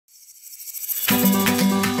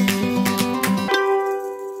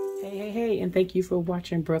and thank you for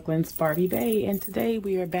watching Brooklyn's Barbie Bay. And today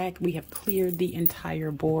we are back. We have cleared the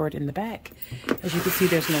entire board in the back. As you can see,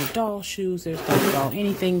 there's no doll shoes, there's no doll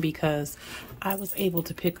anything, because I was able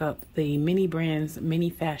to pick up the Mini Brands Mini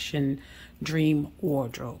Fashion Dream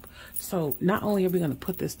Wardrobe. So not only are we going to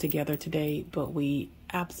put this together today, but we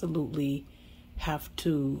absolutely have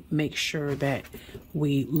to make sure that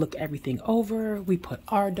we look everything over. We put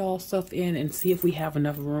our doll stuff in and see if we have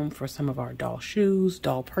enough room for some of our doll shoes,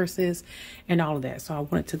 doll purses, and all of that. So I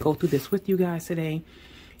wanted to go through this with you guys today.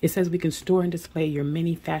 It says we can store and display your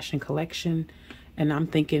mini fashion collection. And I'm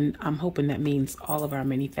hoping that means all of our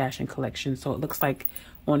mini fashion collection. So it looks like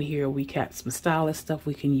on here we got some stylish stuff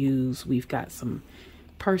we can use. We've got some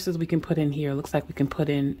purses we can put in here. Looks like we can put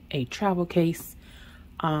in a travel case.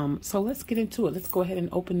 So let's get into it. Let's go ahead and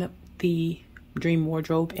open up the Dream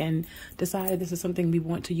Wardrobe and decide if this is something we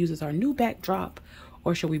want to use as our new backdrop,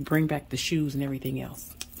 or should we bring back the shoes and everything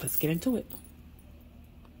else. Let's get into it.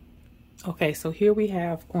 Okay, so here we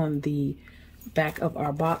have on the back of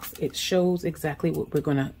our box, it shows exactly what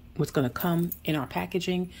what's gonna come in our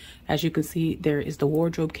packaging. As you can see, there is the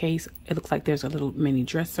wardrobe case. It looks like there's a little mini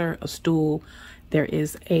dresser, a stool. There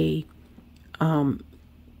is a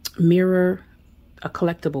mirror, a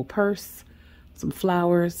collectible purse, some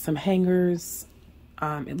flowers, some hangers.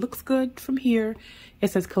 It looks good from here.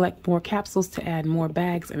 It says collect more capsules to add more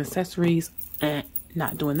bags and accessories.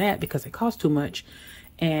 Not doing that because it costs too much.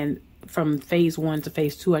 And from phase 1 to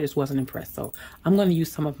phase 2, I just wasn't impressed. So I'm going to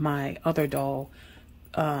use some of my other doll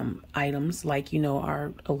items, like, you know,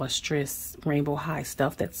 our illustrious rainbow high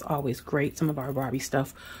stuff. That's always great. Some of our Barbie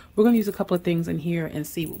stuff. We're going to use a couple of things in here and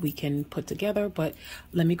see what we can put together, but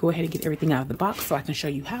let me go ahead and get everything out of the box so I can show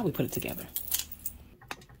you how we put it together.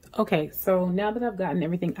 Okay, so now that I've gotten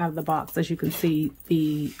everything out of the box, as you can see,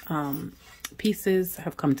 the pieces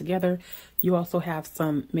have come together. You also have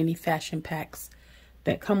some mini fashion packs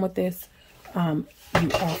that come with this. You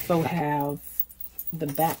also have the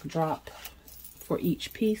backdrop for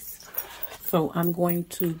each piece. So I'm going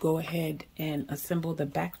to go ahead and assemble the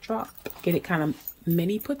backdrop, get it kind of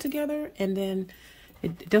mini put together, and then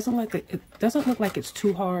it doesn't look like it's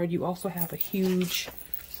too hard. You also have a huge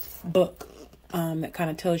book that kind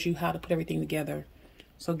of tells you how to put everything together.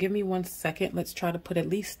 So give me 1 second. Let's try to put at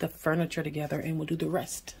least the furniture together, and we'll do the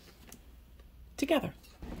rest together.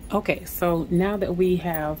 Okay, so now that we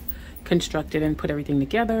have constructed and put everything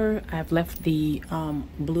together, I've left the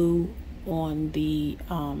blue on the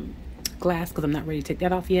glass because I'm not ready to take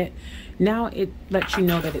that off yet. Now it lets you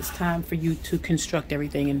know that it's time for you to construct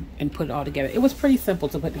everything and put it all together. It was pretty simple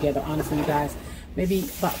to put together, honestly, you guys. Maybe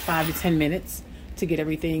about 5 to 10 minutes to get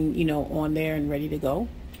everything, you know, on there and ready to go.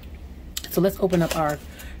 So let's open up our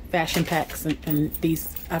fashion packs, and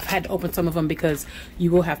these, I've had to open some of them because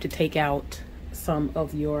you will have to take out some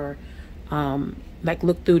of your like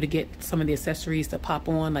look through to get some of the accessories to pop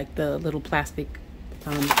on, like the little plastic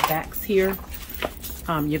backs here.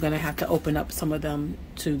 You're gonna have to open up some of them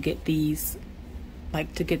to get these,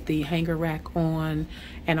 like to get the hanger rack on,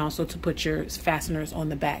 and also to put your fasteners on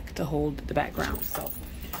the back to hold the background. So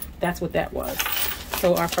that's what that was.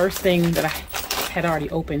 So our first thing that I had already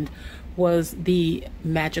opened was the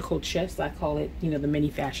magical chest. I call it, you know, the mini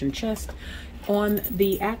fashion chest. On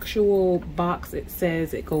the actual box, it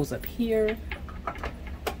says it goes up here.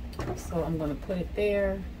 So I'm going to put it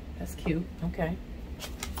there. That's cute. Okay.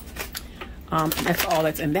 That's all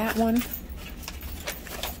that's in that one.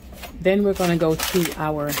 Then we're going to go to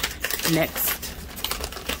our next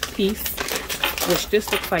piece, which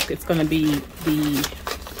this looks like it's going to be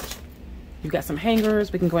you've got some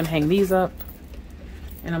hangers. We can go and hang these up.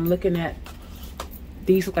 And I'm looking at,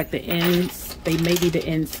 these look like the ends. They may be the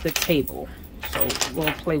ends to the table. So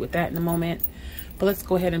we'll play with that in a moment. But let's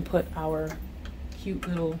go ahead and put our cute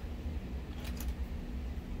little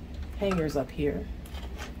hangers up here.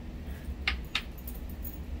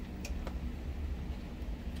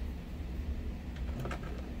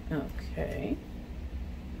 Okay.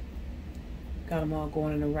 Got them all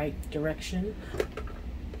going in the right direction.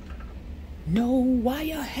 No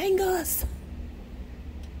wire hangers.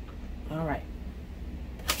 All right.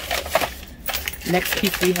 Next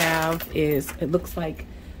piece we have is, it looks like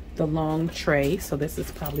the long tray. So this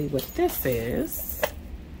is probably what this is.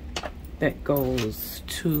 That goes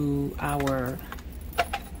to our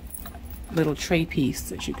little tray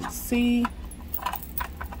piece, as you can see.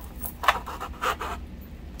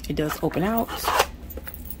 It does open out.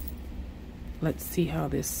 Let's see how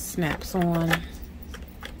this snaps on.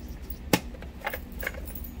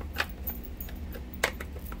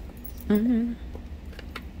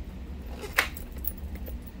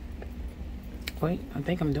 Wait, I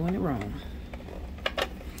think I'm doing it wrong.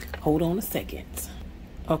 Hold on a second.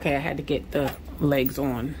 Okay, I had to get the legs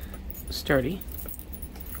on sturdy.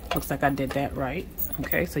 Looks like I did that right.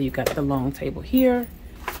 Okay, so you got the long table here.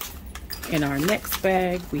 In our next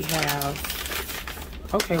bag, we have,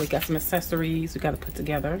 okay, we got some accessories we got to put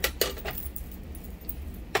together.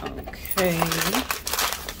 Okay,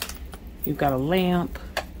 you've got a lamp.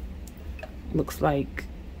 Looks like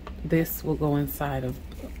this will go inside of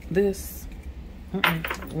this.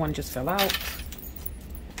 One just fell out.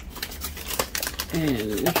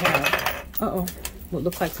 And we have, what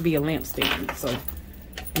looks like to be a lamp stand. So,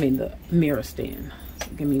 I mean the mirror stand. So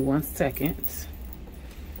give me 1 second.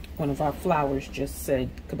 One of our flowers just said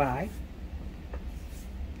goodbye.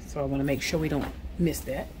 So I want to make sure we don't miss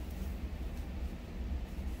that.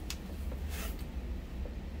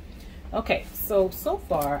 Okay, so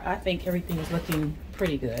far I think everything is looking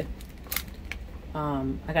pretty good.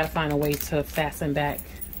 I gotta find a way to fasten back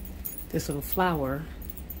this little flower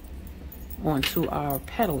onto our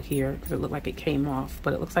petal here because it looked like it came off,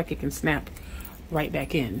 but it looks like it can snap right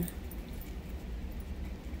back in.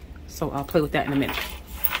 So I'll play with that in a minute.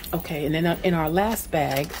 Okay, and then in our last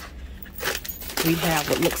bag, we have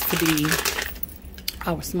what looks to be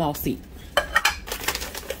our small seat.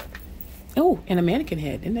 Oh, and a mannequin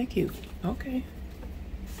head. Isn't that cute? Okay.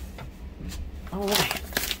 All right.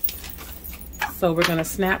 So we're gonna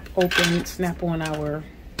snap on our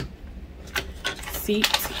seat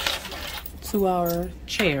to our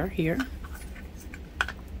chair here.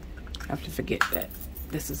 I have to forget that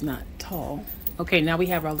this is not tall. Okay, now we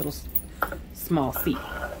have our little small seat.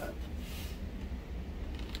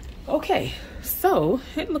 Okay, so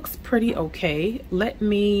it looks pretty okay. Let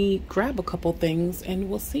me grab a couple things and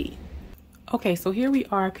we'll see. Okay, so here we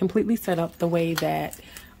are completely set up the way that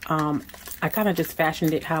I kind of just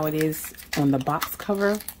fashioned it how it is on the box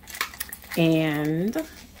cover. And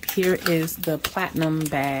here is the platinum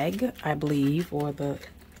bag, I believe, or the,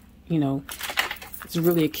 you know, it's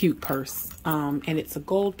really a cute purse. And it's a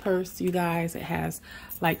gold purse, you guys. It has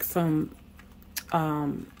like some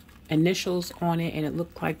initials on it, and it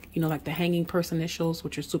looked like, you know, like the hanging purse initials,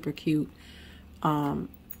 which are super cute. And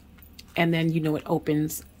then, you know, it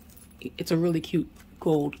opens. It's a really cute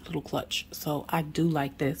gold little clutch. So I do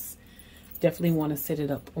like this. Definitely want to set it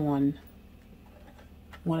up on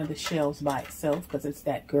one of the shelves by itself because it's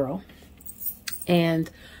that girl. And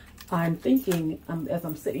I'm thinking, as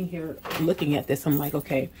I'm sitting here looking at this, I'm like,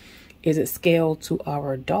 okay, is it scaled to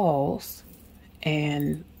our dolls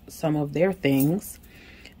and some of their things?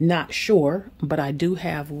 Not sure, but I do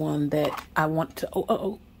have one that I want to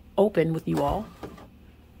open with you all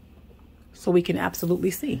so we can absolutely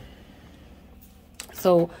see.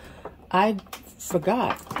 So I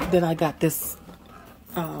forgot that I got this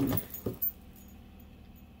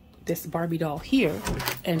this Barbie doll here,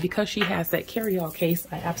 and because she has that carry-all case,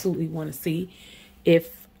 I absolutely want to see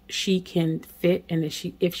if she can fit and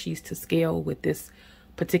if she's to scale with this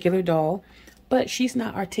particular doll. But she's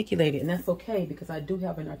not articulated, and that's okay because I do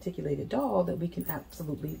have an articulated doll that we can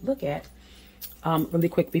absolutely look at really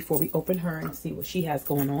quick before we open her and see what she has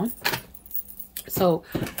going on. So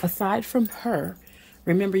aside from her,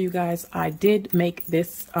 remember you guys, I did make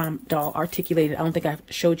this doll articulated. I don't think I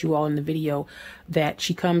showed you all in the video that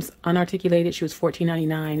she comes unarticulated. She was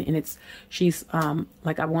 $14.99, and she's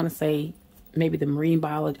like, I want to say maybe the marine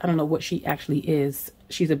biology. I don't know what she actually is.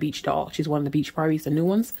 She's a beach doll. She's one of the beach Barbies, the new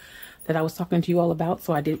ones that I was talking to you all about.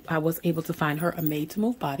 So I was able to find her a made to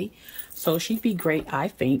move body. So she'd be great, I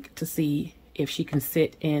think, to see if she can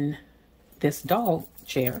sit in this doll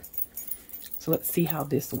chair. So let's see how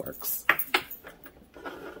this works.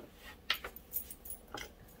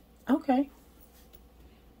 Okay.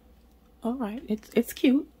 All right. It's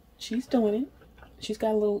cute. She's doing it. She's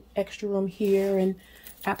got a little extra room here, and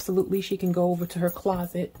absolutely she can go over to her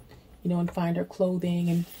closet, you know, and find her clothing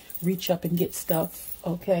and reach up and get stuff.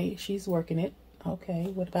 Okay, she's working it. Okay,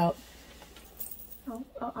 what about,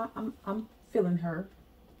 I'm feeling her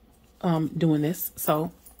doing this.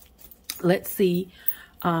 So let's see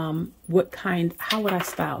how would I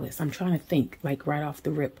style this? I'm trying to think, like, right off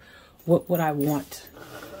the rip, what would I want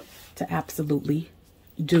to absolutely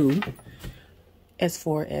do as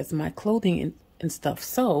far as my clothing and stuff.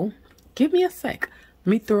 So give me a sec.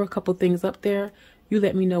 Let me throw a couple things up there. You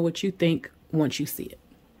let me know what you think once you see it.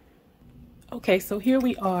 Okay, so here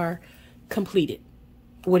we are, completed.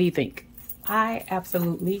 What do you think? I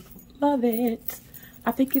absolutely love it.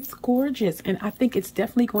 I think it's gorgeous, and I think it's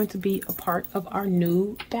definitely going to be a part of our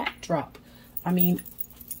new backdrop. I mean,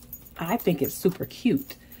 I think it's super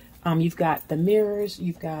cute. You've got the mirrors,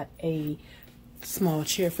 you've got a small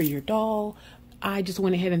chair for your doll. I just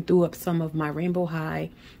went ahead and threw up some of my Rainbow High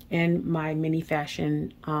and my mini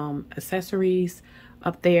fashion accessories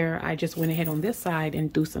up there. I just went ahead on this side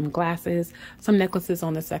and threw some glasses, some necklaces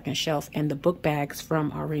on the second shelf, and the book bags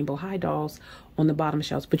from our Rainbow High dolls on the bottom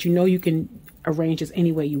shelves. But you know, you can arrange this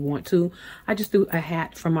any way you want to. I just threw a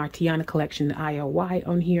hat from our Tiana collection, the ILY,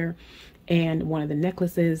 on here, and one of the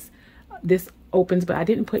necklaces. This opens, but I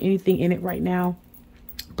didn't put anything in it right now.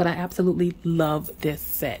 But I absolutely love this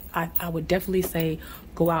set. I would definitely say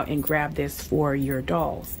go out and grab this for your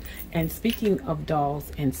dolls. And speaking of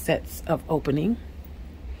dolls and sets of opening,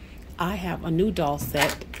 I have a new doll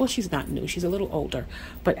set. Well, she's not new, she's a little older,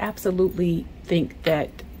 but absolutely think that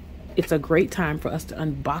it's a great time for us to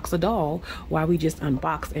unbox a doll while we just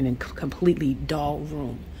unbox an completely doll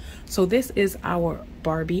room. So this is our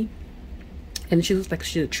Barbie. And she looks like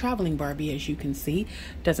she's a traveling Barbie, as you can see.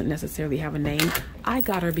 Doesn't necessarily have a name. I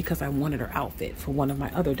got her because I wanted her outfit for one of my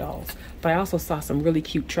other dolls. But I also saw some really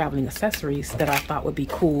cute traveling accessories that I thought would be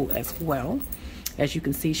cool as well. As you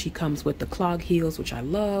can see, she comes with the clog heels, which I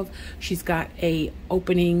love. She's got a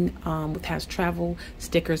opening with has travel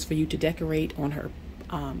stickers for you to decorate on her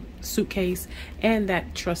suitcase, and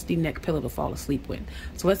that trusty neck pillow to fall asleep with.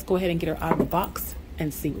 So let's go ahead and get her out of the box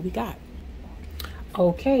and see what we got.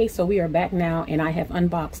 Okay, so we are back now, and I have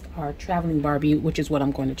unboxed our traveling Barbie, which is what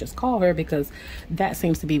I'm going to just call her because that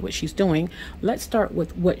seems to be what she's doing. Let's start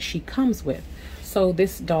with what she comes with. So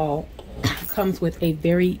this doll comes with a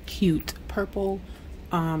very cute purple,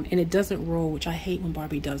 and it doesn't roll, which I hate when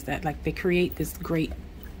Barbie does that. Like, they create this great,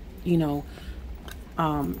 you know,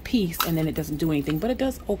 piece, and then it doesn't do anything, but it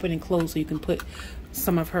does open and close, so you can put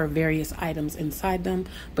some of her various items inside them.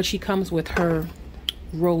 But she comes with her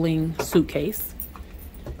rolling suitcase.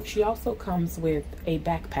 She also comes with a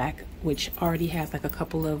backpack, which already has like a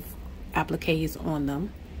couple of appliques on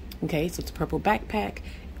them. Okay, so it's a purple backpack.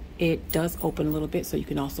 It does open a little bit, so you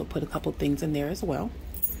can also put a couple things in there as well.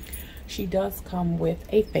 She does come with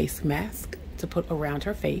a face mask to put around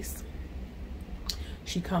her face.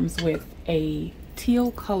 She comes with a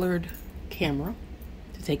teal colored camera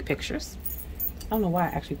to take pictures. I don't know why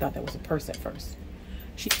I actually thought that was a purse at first.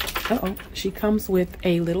 She comes with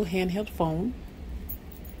a little handheld phone.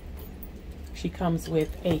 She comes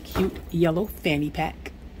with a cute yellow fanny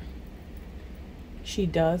pack. She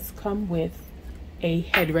does come with a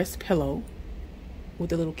headrest pillow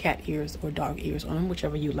with the little cat ears or dog ears on them,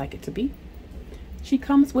 whichever you like it to be. She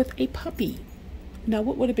comes with a puppy. Now,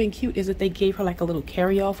 what would have been cute is if they gave her like a little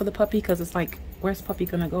carry-all for the puppy, because it's like, where's puppy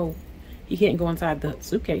gonna go? He can't go inside the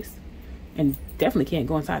suitcase, and definitely can't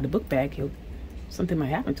go inside the book bag. Something might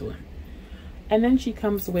happen to him. And then she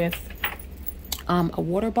comes with a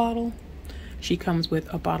water bottle. She comes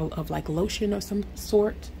with a bottle of like lotion or some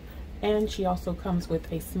sort. And she also comes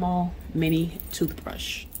with a small mini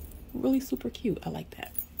toothbrush. Really super cute. I like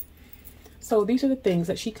that. So these are the things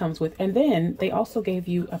that she comes with. And then they also gave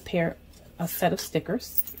you a set of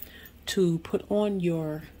stickers to put on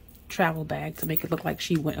your travel bag to make it look like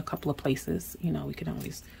she went a couple of places. You know, we can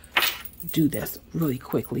always do this really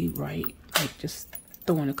quickly, right? Like just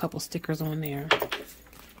throwing a couple stickers on there.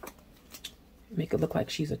 Make it look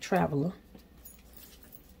like she's a traveler.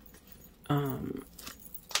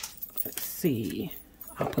 Let's see.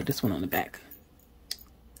 I'll put this one on the back.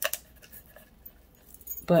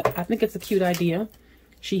 But I think it's a cute idea.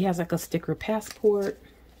 She has like a sticker passport.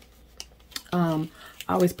 I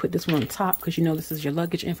always put this one on top because you know this is your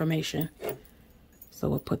luggage information. So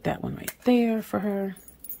we'll put that one right there for her.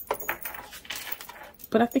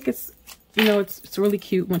 But I think it's, you know, it's really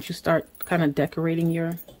cute once you start kind of decorating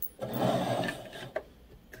your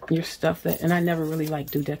stuff. And I never really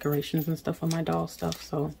like do decorations and stuff on my doll stuff.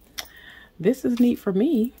 So this is neat for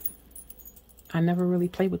me. I never really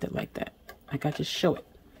play with it like that. Like I just show it.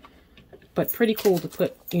 But pretty cool to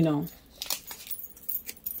put, you know,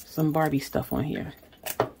 some Barbie stuff on here.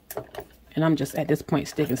 And I'm just at this point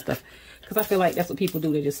sticking stuff because I feel like that's what people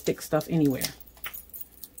do. They just stick stuff anywhere,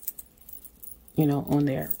 you know, on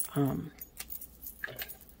there.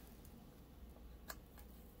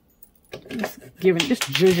 Just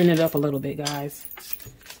zhuzhing it up a little bit, guys.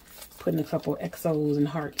 Putting a couple XOs and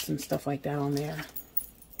hearts and stuff like that on there.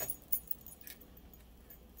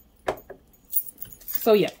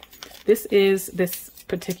 So yeah, this is this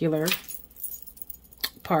particular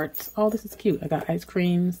part. Oh, this is cute. I got ice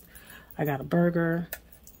creams. I got a burger.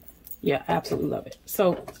 Yeah, I absolutely love it.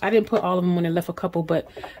 So I didn't put all of them when I left a couple, but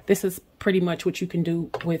this is pretty much what you can do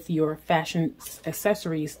with your fashion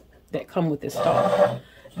accessories that come with this doll.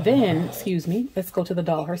 Then, excuse me, let's go to the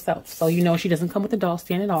doll herself. So you know she doesn't come with the doll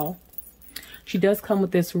stand at all. She does come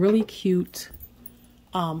with this really cute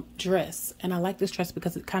dress. And I like this dress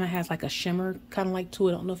because it kind of has like a shimmer kind of like to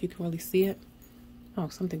it. I don't know if you can really see it. Oh,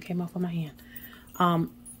 something came off of my hand.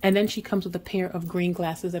 And then she comes with a pair of green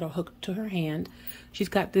glasses that are hooked to her hand. She's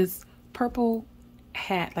got this purple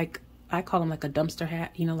hat, like I call them like a dumpster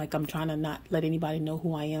hat, you know, like I'm trying to not let anybody know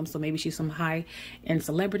who I am. So maybe she's some high-end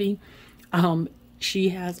celebrity. She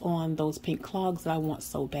has on those pink clogs that I want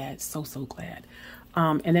so bad. So glad.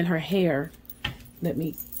 And then her hair, let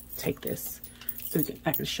me take this so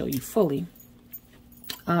I can show you fully.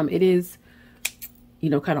 It is, you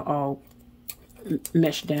know, kind of all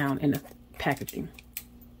meshed down in the packaging.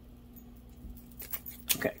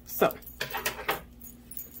 Okay, so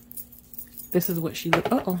this is what she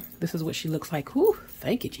this is what she looks like. Whew,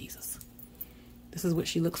 thank you, Jesus. This is what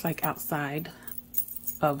she looks like outside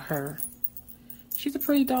of her. She's a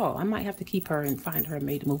pretty doll. I might have to keep her and find her a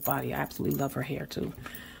Made to Move body. I absolutely love her hair too.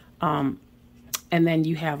 And then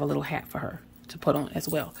you have a little hat for her to put on as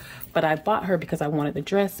well. But I bought her because I wanted the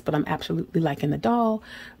dress, but I'm absolutely liking the doll,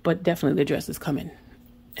 but definitely the dress is coming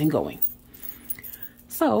and going.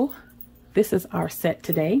 So this is our set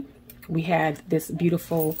today. We had this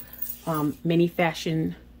beautiful mini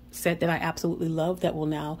fashion set that I absolutely love that will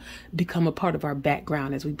now become a part of our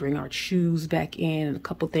background as we bring our shoes back in and a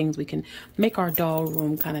couple things. We can make our doll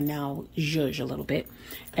room kind of now zhuzh a little bit.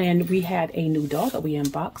 And we had a new doll that we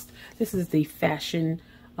unboxed. This is the fashion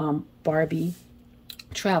Barbie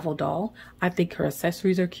travel doll. I think her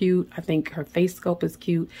accessories are cute. I think her face sculpt is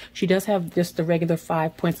cute. She does have just the regular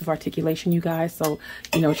 5 points of articulation, you guys. So,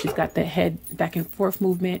 you know, she's got the head back and forth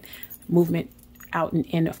movement out and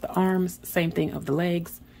in of the arms. Same thing of the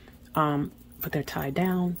legs. But they're tied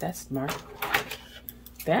down. That's smart.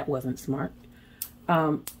 That wasn't smart.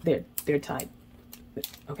 They're tied.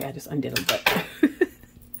 Okay, I just undid them. But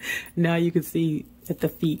now you can see that the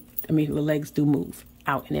feet, I mean, the legs do move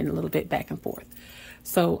out and in a little bit back and forth.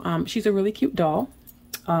 So she's a really cute doll.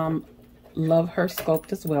 Love her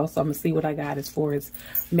sculpt as well. So I'm gonna see what I got as far as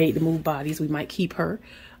Made to Move bodies. We might keep her,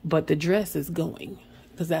 but the dress is going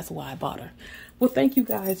because that's why I bought her. Well, thank you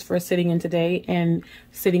guys for sitting in today and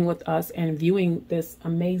sitting with us and viewing this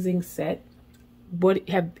amazing set.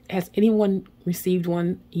 Has anyone received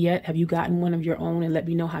one yet? Have you gotten one of your own? And let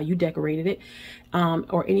me know how you decorated it,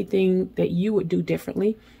 or anything that you would do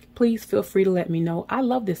differently. Please feel free to let me know. I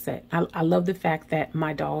love this set. I love the fact that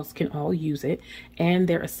my dolls can all use it and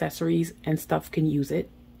their accessories and stuff can use it.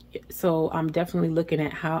 So I'm definitely looking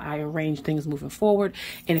at how I arrange things moving forward.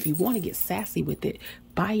 And if you want to get sassy with it,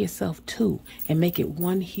 buy yourself two and make it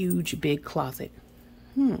one huge big closet.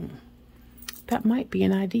 That might be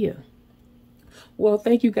an idea. Well,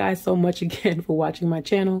 thank you guys so much again for watching my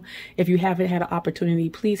channel. If you haven't had an opportunity,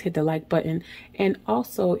 please hit the like button. And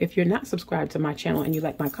also, if you're not subscribed to my channel and you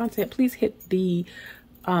like my content, please hit the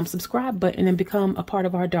subscribe button and become a part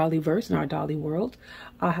of our Dollyverse and our Dolly world.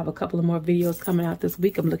 I'll have a couple of more videos coming out this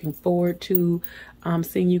week. I'm looking forward to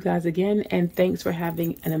seeing you guys again. And thanks for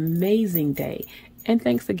having an amazing day. And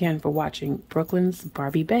thanks again for watching Brooklyn's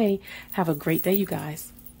Barbie Bay. Have a great day, you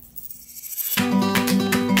guys.